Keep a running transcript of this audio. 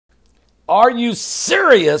Are you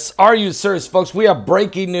serious? Are you serious, folks? We have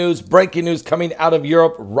breaking news coming out of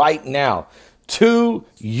Europe right now. 2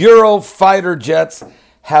 Eurofighter jets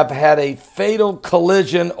have had a fatal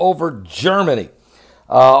collision over Germany.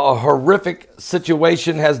 A horrific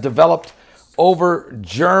situation has developed over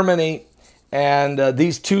Germany, and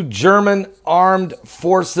these 2 German armed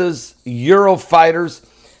forces Eurofighters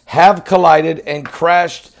have collided and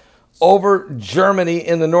crashed over Germany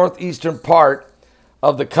in the northeastern part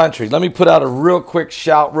of the country. Let me put out a real quick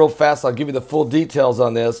shout real fast. I'll give you the full details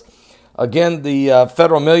on this. Again, the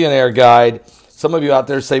Federal Millionaire Guide. Some of you out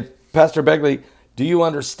there say, Pastor Begley, do you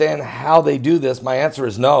understand how they do this? My answer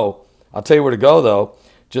is no. I'll tell you where to go, though.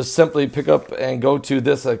 Just simply pick up and go to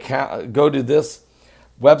this account, go to this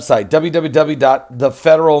website,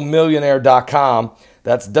 www.thefederalmillionaire.com.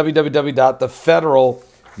 That's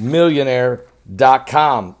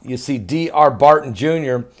www.thefederalmillionaire.com. You see, D.R. Barton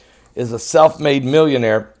Jr. is a self-made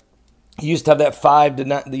millionaire. He used to have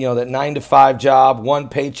that 9 to 5 job, 1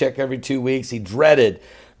 paycheck every 2 weeks. He dreaded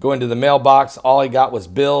going to the mailbox. All he got was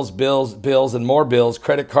bills, and more bills.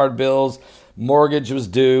 Credit card bills, mortgage was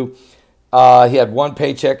due. He had 1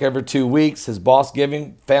 paycheck every 2 weeks. His boss gave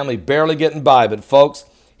him, family barely getting by. But folks,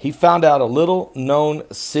 he found out a little known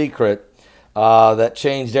secret that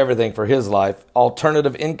changed everything for his life.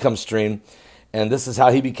 Alternative income stream. And this is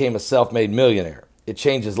how he became a self-made millionaire. It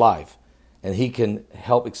changed his life. And he can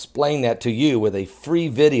help explain that to you with a free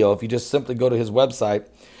video if you just simply go to his website.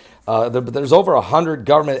 There's over 100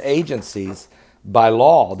 government agencies by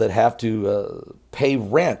law that have to pay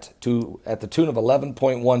rent at the tune of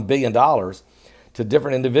 $11.1 billion to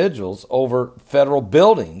different individuals over federal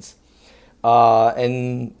buildings.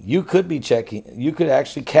 And you could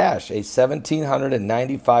actually cash a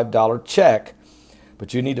 $1,795 check,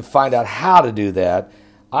 but you need to find out how to do that.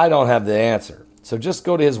 I don't have the answer. So just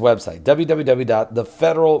go to his website,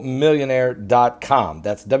 www.thefederalmillionaire.com.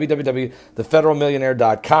 That's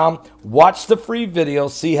www.thefederalmillionaire.com. Watch the free video,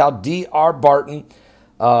 see how D.R. Barton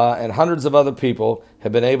and hundreds of other people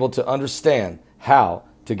have been able to understand how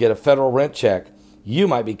to get a federal rent check. You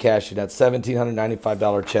might be cashing that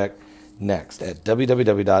 $1,795 check next at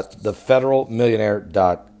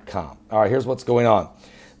www.thefederalmillionaire.com. All right, here's what's going on.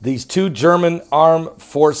 These 2 German armed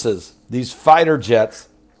forces, these fighter jets,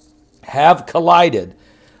 have collided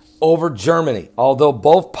over Germany. Although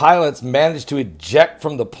both pilots managed to eject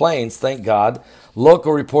from the planes, thank God,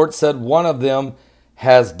 local reports said one of them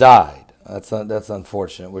has died. That's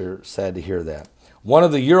unfortunate. We're sad to hear that. One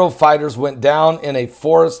of the Eurofighters went down in a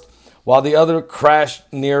forest while the other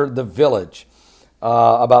crashed near the village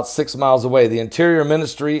about 6 miles away. The Interior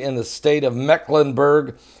Ministry in the state of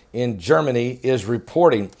Mecklenburg in Germany is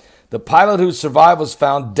reporting the pilot who survived was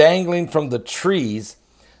found dangling from the trees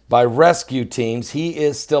by rescue teams. He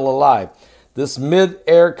is still alive. This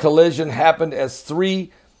mid-air collision happened as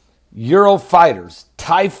 3 Eurofighters,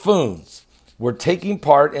 Typhoons, were taking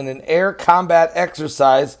part in an air combat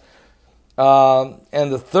exercise, and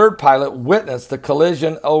the 3rd pilot witnessed the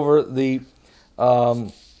collision over the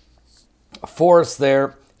forest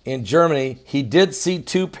there in Germany. He did see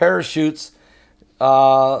 2 parachutes,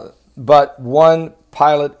 but 1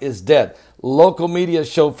 pilot is dead. Local media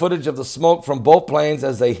showed footage of the smoke from both planes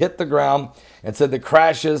as they hit the ground and said the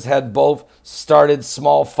crashes had both started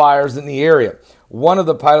small fires in the area. One of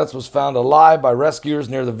the pilots was found alive by rescuers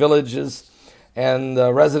near the villages, and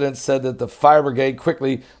the residents said that the fire brigade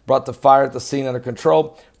quickly brought the fire at the scene under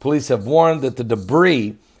control. Police have warned that the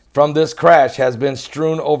debris from this crash has been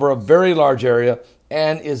strewn over a very large area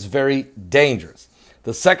and is very dangerous.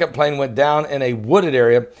 The 2nd plane went down in a wooded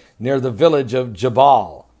area near the village of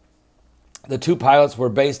Jabal. The 2 pilots were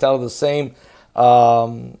based out of the same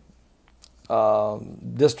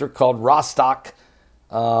district called Rostock,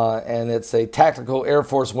 and it's a tactical Air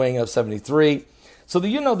Force wing of 73. So the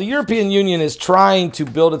European Union is trying to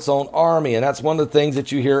build its own army, and that's one of the things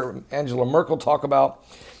that you hear Angela Merkel talk about.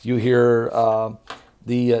 You hear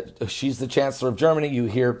she's the Chancellor of Germany. You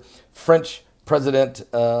hear French President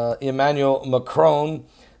Emmanuel Macron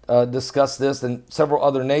discuss this, and several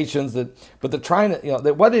other nations but they're trying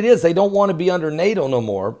to, what it is, they don't want to be under NATO no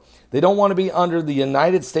more. They don't want to be under the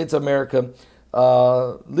United States of America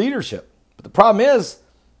leadership. But the problem is,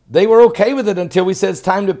 they were okay with it until we said it's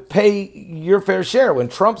time to pay your fair share. When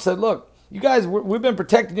Trump said, look, you guys, we've been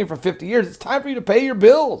protecting you for 50 years. It's time for you to pay your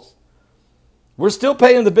bills. We're still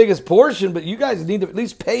paying the biggest portion, but you guys need to at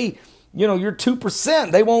least pay, your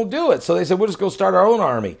 2%. They won't do it. So they said, we'll just go start our own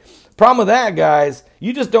army. Problem with that, guys,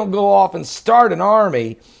 you just don't go off and start an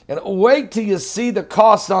army and wait till you see the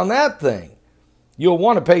cost on that thing. You'll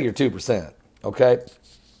want to pay your 2%, okay?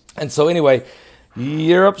 And so anyway,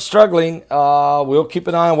 Europe struggling. We'll keep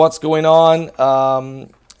an eye on what's going on,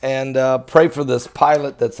 and pray for this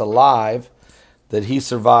pilot that's alive, that he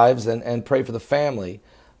survives, and pray for the family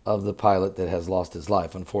of the pilot that has lost his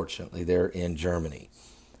life, unfortunately, there in Germany.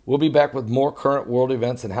 We'll be back with more current world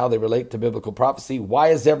events and how they relate to biblical prophecy. Why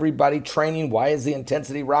is everybody training? Why is the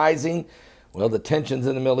intensity rising? Well, the tensions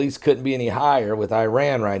in the Middle East couldn't be any higher with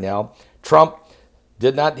Iran right now. Trump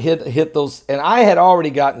did not hit those. And I had already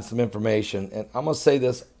gotten some information, and I'm going to say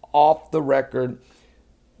this off the record,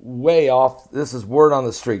 way off. This is word on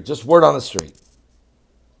the street, just word on the street,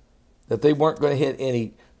 that they weren't going to hit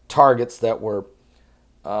any targets that were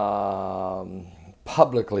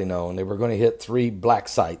publicly known. They were going to hit 3 black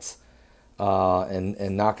sites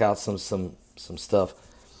and knock out some stuff,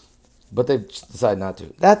 but they decided not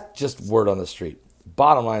to. That's just word on the street.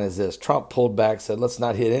 Bottom line is this: Trump pulled back, said let's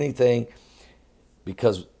not hit anything,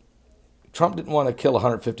 because Trump didn't want to kill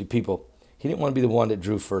 150 people. He didn't want to be the one that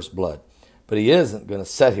drew first blood. But he isn't going to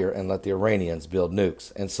sit here and let the Iranians build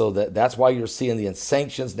nukes. And so that's why you're seeing the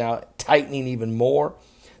sanctions now tightening even more,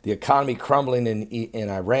 the economy crumbling in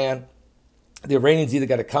Iran. The Iranians either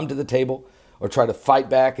got to come to the table or try to fight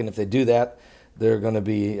back. And if they do that, they're going to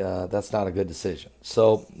be, that's not a good decision.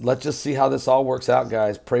 So let's just see how this all works out,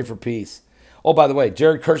 guys. Pray for peace. Oh, by the way,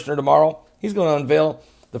 Jared Kushner tomorrow, he's going to unveil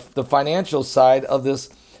the financial side of this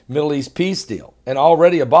Middle East peace deal. And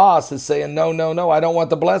already a boss is saying, no, I don't want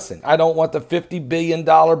the blessing. I don't want the $50 billion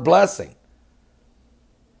blessing.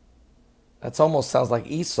 That almost sounds like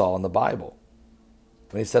Esau in the Bible,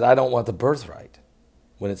 when he said, I don't want the birthright,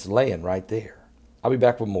 when it's laying right there. I'll be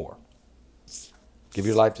back with more. Give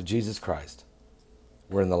your life to Jesus Christ.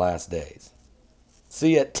 We're in the last days.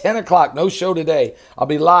 See you at 10 o'clock. No show today. I'll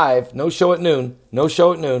be live. No show at noon.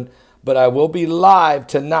 But I will be live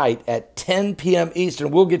tonight at 10 p.m. Eastern.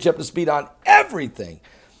 We'll get you up to speed on everything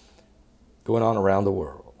going on around the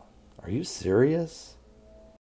world. Are you serious?